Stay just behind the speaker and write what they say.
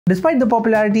Despite the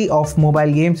popularity of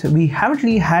mobile games, we haven't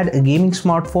really had a gaming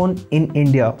smartphone in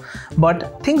India,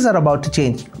 but things are about to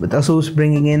change with Asus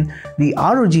bringing in the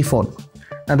ROG Phone.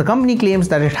 Now the company claims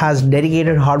that it has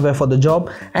dedicated hardware for the job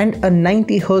and a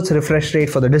 90Hz refresh rate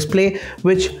for the display,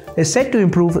 which is said to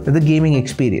improve the gaming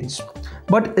experience.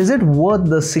 But is it worth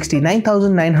the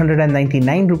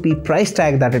 69,999 rupee price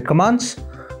tag that it commands?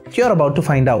 You're about to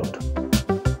find out.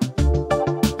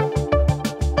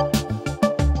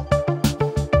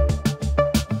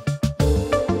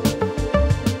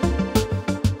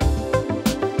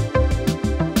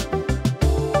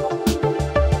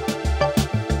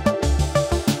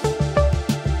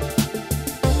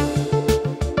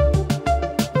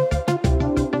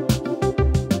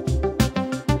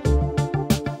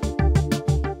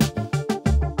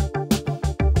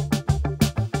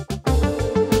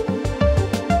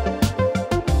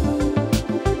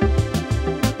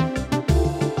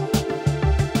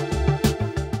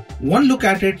 One look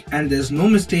at it and there's no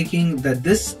mistaking that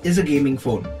this is a gaming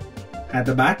phone. At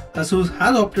the back, Asus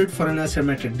has opted for an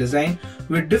asymmetric design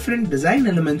with different design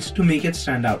elements to make it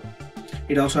stand out.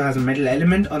 It also has a metal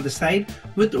element on the side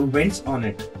with vents on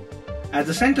it. At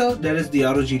the center, there is the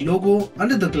ROG logo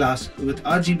under the glass with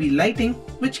RGB lighting,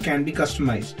 which can be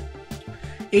customized.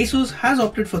 Asus has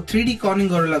opted for 3D Corning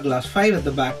Gorilla Glass 5 at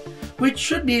the back, which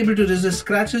should be able to resist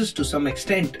scratches to some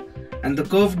extent, and the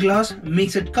curved glass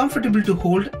makes it comfortable to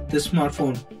hold this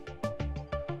smartphone.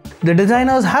 The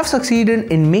designers have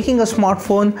succeeded in making a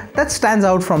smartphone that stands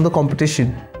out from the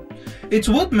competition. It's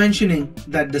worth mentioning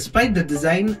that despite the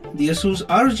design, the Asus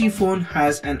ROG Phone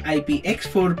has an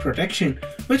IPX4 protection,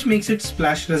 which makes it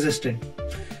splash resistant.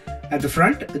 At the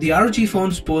front, the ROG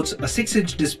Phone sports a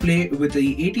 6-inch display with a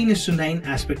 18:9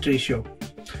 aspect ratio.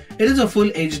 It is a full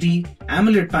HD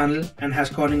AMOLED panel and has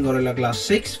Corning Gorilla Glass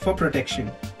 6 for protection.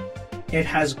 It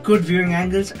has good viewing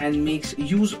angles and makes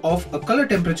use of a color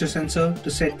temperature sensor to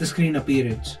set the screen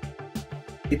appearance.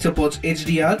 It supports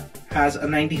HDR, has a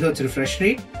 90Hz refresh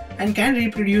rate, and can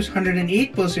reproduce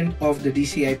 108% of the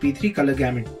DCI-P3 color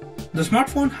gamut. The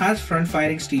smartphone has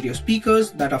front-firing stereo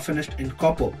speakers that are finished in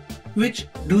copper, which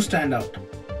do stand out.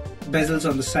 Bezels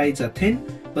on the sides are thin,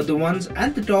 but the ones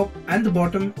at the top and the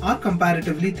bottom are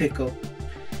comparatively thicker.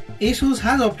 Asus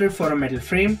has opted for a metal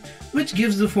frame, which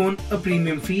gives the phone a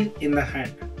premium feel in the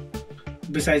hand.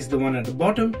 Besides the one at the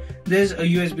bottom, there's a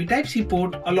USB Type-C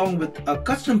port along with a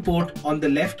custom port on the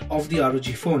left of the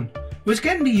ROG Phone, which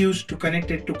can be used to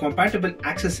connect it to compatible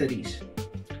accessories.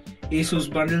 Asus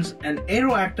bundles an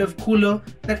aeroactive cooler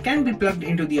that can be plugged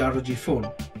into the ROG Phone.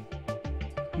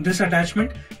 This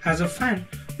attachment has a fan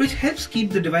which helps keep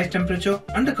the device temperature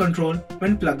under control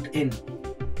when plugged in.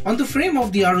 On the frame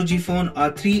of the ROG Phone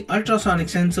are 3 ultrasonic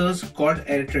sensors called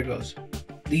air triggers.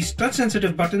 These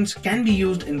touch-sensitive buttons can be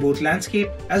used in both landscape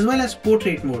as well as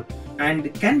portrait mode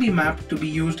and can be mapped to be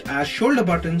used as shoulder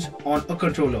buttons on a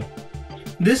controller.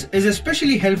 This is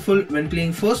especially helpful when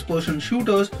playing first-person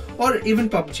shooters or even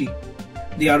PUBG.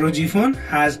 The ROG Phone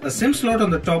has a SIM slot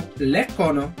on the top left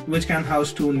corner which can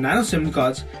house 2 nano SIM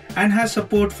cards and has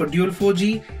support for dual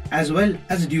 4G as well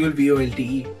as dual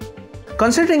VoLTE.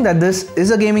 Considering that this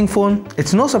is a gaming phone,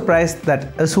 it's no surprise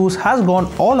that Asus has gone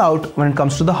all out when it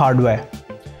comes to the hardware.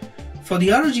 For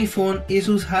the ROG Phone,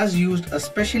 Asus has used a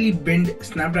specially binned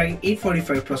Snapdragon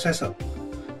 845 processor.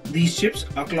 These chips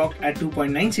are clocked at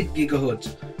 2.96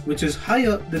 GHz, which is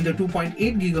higher than the 2.8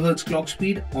 GHz clock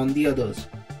speed on the others.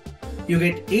 You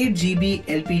get 8GB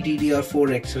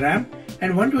LPDDR4X RAM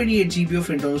and 128GB of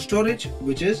internal storage,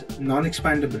 which is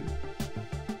non-expandable.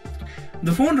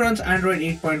 The phone runs Android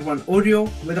 8.1 Oreo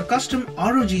with a custom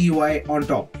ROG UI on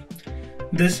top.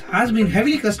 This has been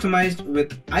heavily customized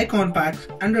with icon packs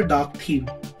and a dark theme.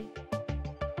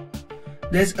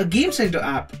 There's a Game Center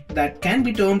app that can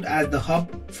be termed as the hub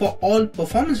for all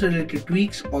performance-related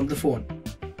tweaks on the phone.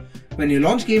 When you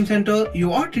launch Game Center,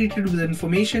 you are treated with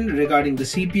information regarding the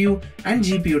CPU and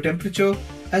GPU temperature,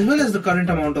 as well as the current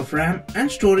amount of RAM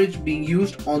and storage being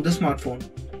used on the smartphone.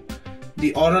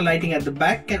 The aura lighting at the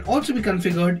back can also be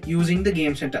configured using the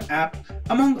Game Center app,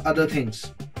 among other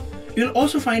things. You'll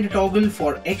also find a toggle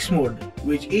for X mode,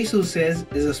 which Asus says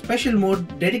is a special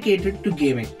mode dedicated to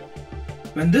gaming.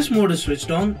 When this mode is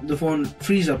switched on, the phone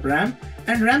frees up RAM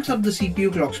and ramps up the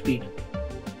CPU clock speed.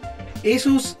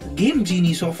 Asus Game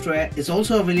Genie software is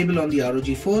also available on the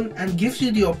ROG Phone and gives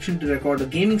you the option to record a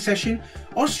gaming session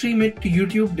or stream it to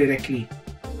YouTube directly.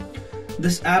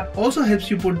 This app also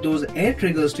helps you put those air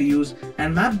triggers to use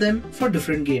and map them for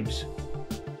different games.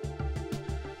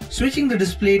 Switching the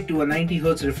display to a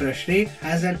 90Hz refresh rate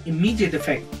has an immediate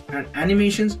effect and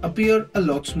animations appear a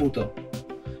lot smoother.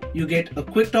 you get a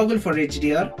quick toggle for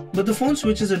HDR, but the phone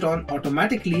switches it on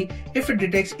automatically if it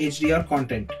detects HDR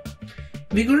content.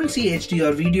 We couldn't see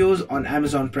HDR videos on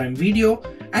Amazon Prime Video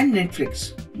and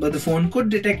Netflix, but the phone could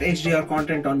detect HDR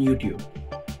content on YouTube.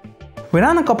 We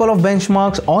ran a couple of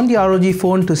benchmarks on the ROG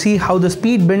phone to see how the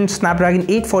speed-binned Snapdragon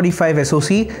 845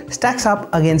 SoC stacks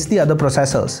up against the other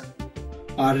processors.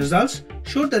 Our results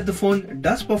showed that the phone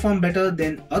does perform better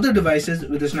than other devices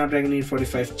with the Snapdragon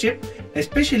 845 chip,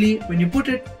 especially when you put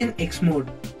it in X mode.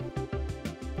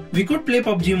 We could play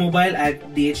PUBG Mobile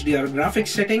at the HDR graphics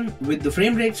setting with the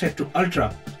frame rate set to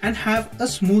Ultra and have a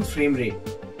smooth frame rate.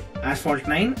 Asphalt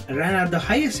 9 ran at the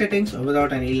highest settings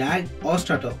without any lag or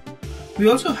stutter. We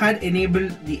also had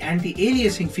enabled the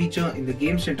anti-aliasing feature in the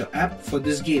Game Center app for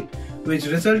this game, which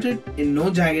resulted in no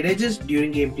jagged edges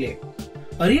during gameplay.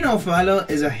 Arena of Valor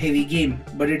is a heavy game,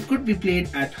 but it could be played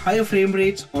at higher frame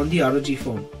rates on the ROG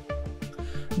phone.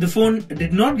 The phone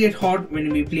did not get hot when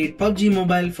we played PUBG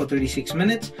Mobile for 36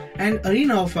 minutes and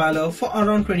Arena of Valor for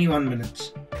around 21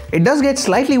 minutes. It does get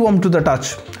slightly warm to the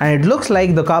touch, and it looks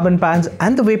like the carbon pads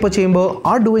and the vapor chamber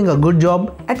are doing a good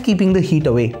job at keeping the heat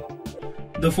away.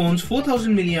 The phone's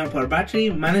 4000 mAh battery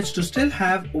managed to still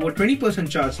have over 20%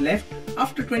 charge left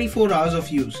after 24 hours of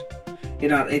use.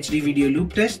 In our HD video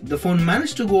loop test, the phone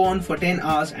managed to go on for 10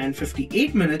 hours and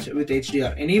 58 minutes with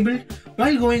HDR enabled,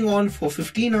 while going on for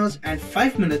 15 hours and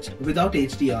 5 minutes without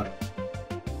HDR.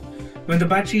 When the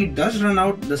battery does run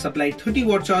out, the supplied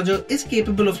 30-watt charger is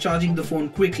capable of charging the phone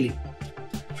quickly.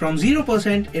 From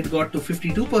 0% it got to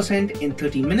 52% in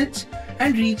 30 minutes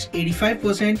and reached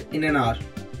 85% in an hour.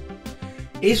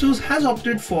 Asus has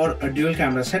opted for a dual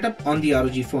camera setup on the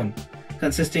ROG phone,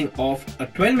 consisting of a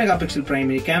 12-megapixel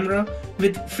primary camera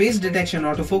with face detection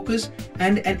autofocus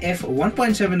and an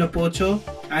f1.7 aperture,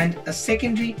 and a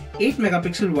secondary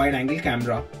 8-megapixel wide-angle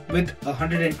camera with a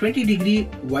 120-degree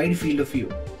wide field of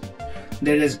view.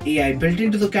 There is AI built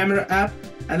into the camera app,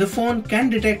 and the phone can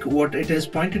detect what it is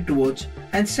pointed towards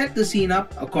and set the scene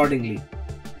up accordingly.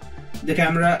 The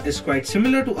camera is quite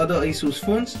similar to other Asus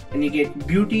phones, and you get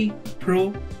Beauty,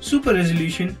 Pro, Super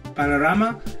Resolution,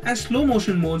 Panorama and Slow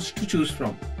Motion modes to choose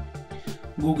from.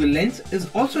 Google Lens is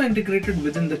also integrated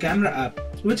within the camera app,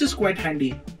 which is quite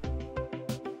handy.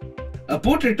 A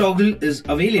portrait toggle is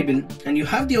available, and you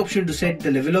have the option to set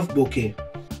the level of bokeh.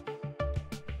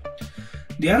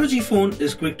 The ROG phone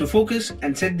is quick to focus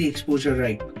and set the exposure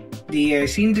right. The AI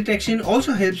scene detection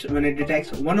also helps when it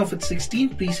detects one of its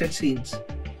 16 preset scenes.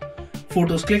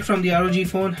 Photos clicked from the ROG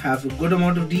phone have a good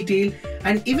amount of detail,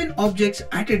 and even objects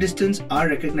at a distance are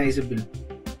recognizable.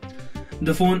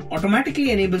 The phone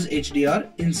automatically enables HDR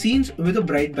in scenes with a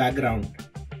bright background.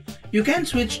 You can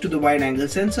switch to the wide-angle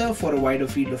sensor for a wider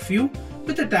field of view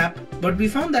with a tap, but we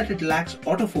found that it lacks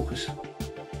autofocus.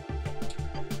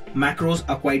 Macros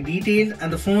are quite detailed,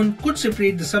 and the phone could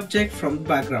separate the subject from the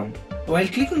background. While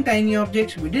clicking tiny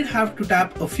objects, we did have to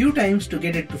tap a few times to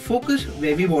get it to focus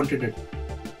where we wanted it.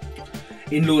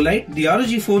 In low light, the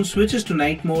ROG phone switches to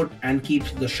night mode and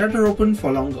keeps the shutter open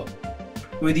for longer.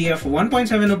 With the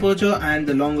f1.7 aperture and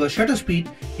the longer shutter speed,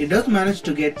 it does manage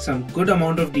to get some good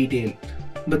amount of detail.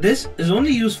 But this is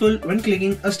only useful when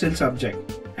clicking a still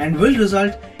subject, and will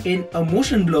result in a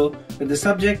motion blur when the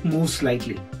subject moves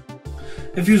slightly.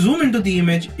 If you zoom into the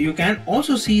image, you can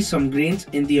also see some grains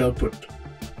in the output.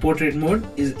 Portrait mode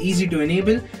is easy to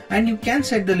enable, and you can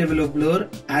set the level of blur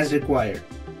as required.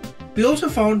 We also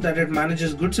found that it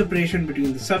manages good separation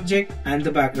between the subject and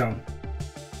the background.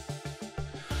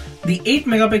 The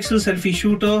 8-megapixel selfie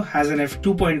shooter has an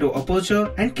f2.0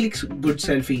 aperture and clicks good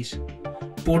selfies.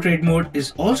 Portrait mode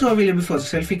is also available for the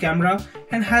selfie camera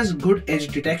and has good edge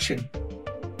detection.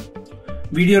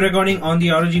 Video recording on the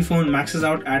ROG phone maxes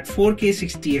out at 4K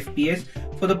 60fps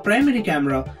for the primary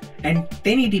camera and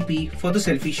 1080p for the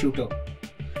selfie shooter.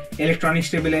 Electronic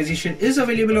stabilization is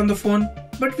available on the phone,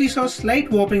 but we saw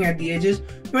slight warping at the edges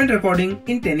when recording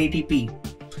in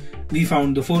 1080p. We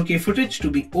found the 4K footage to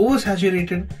be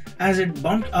oversaturated as it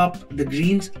bumped up the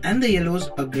greens and the yellows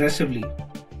aggressively.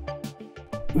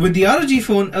 With the ROG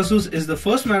phone, Asus is the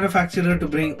first manufacturer to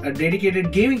bring a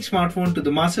dedicated gaming smartphone to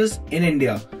the masses in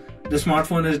India. The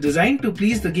smartphone is designed to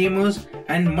please the gamers,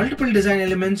 and multiple design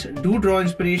elements do draw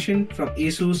inspiration from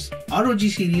Asus ROG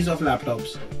series of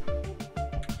laptops.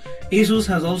 Asus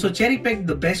has also cherry-picked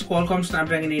the best Qualcomm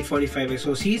Snapdragon 845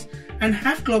 SoCs and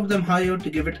have clocked them higher to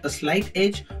give it a slight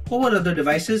edge over other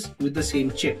devices with the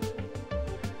same chip.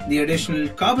 The additional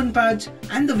carbon pads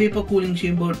and the vapor cooling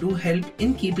chamber do help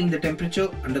in keeping the temperature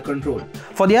under control.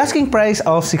 For the asking price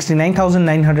of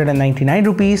 69,999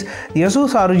 rupees, the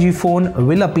Asus ROG phone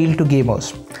will appeal to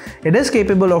gamers. It is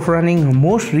capable of running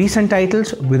most recent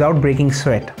titles without breaking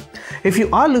sweat. If you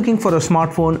are looking for a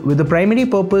smartphone with the primary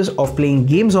purpose of playing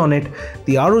games on it,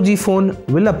 the ROG phone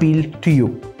will appeal to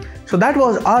you. So that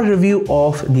was our review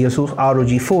of the Asus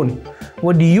ROG phone.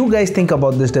 What do you guys think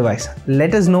about this device?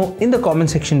 Let us know in the comment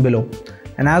section below.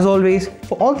 And as always,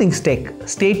 for all things tech,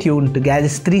 stay tuned to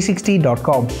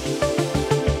gadgets360.com.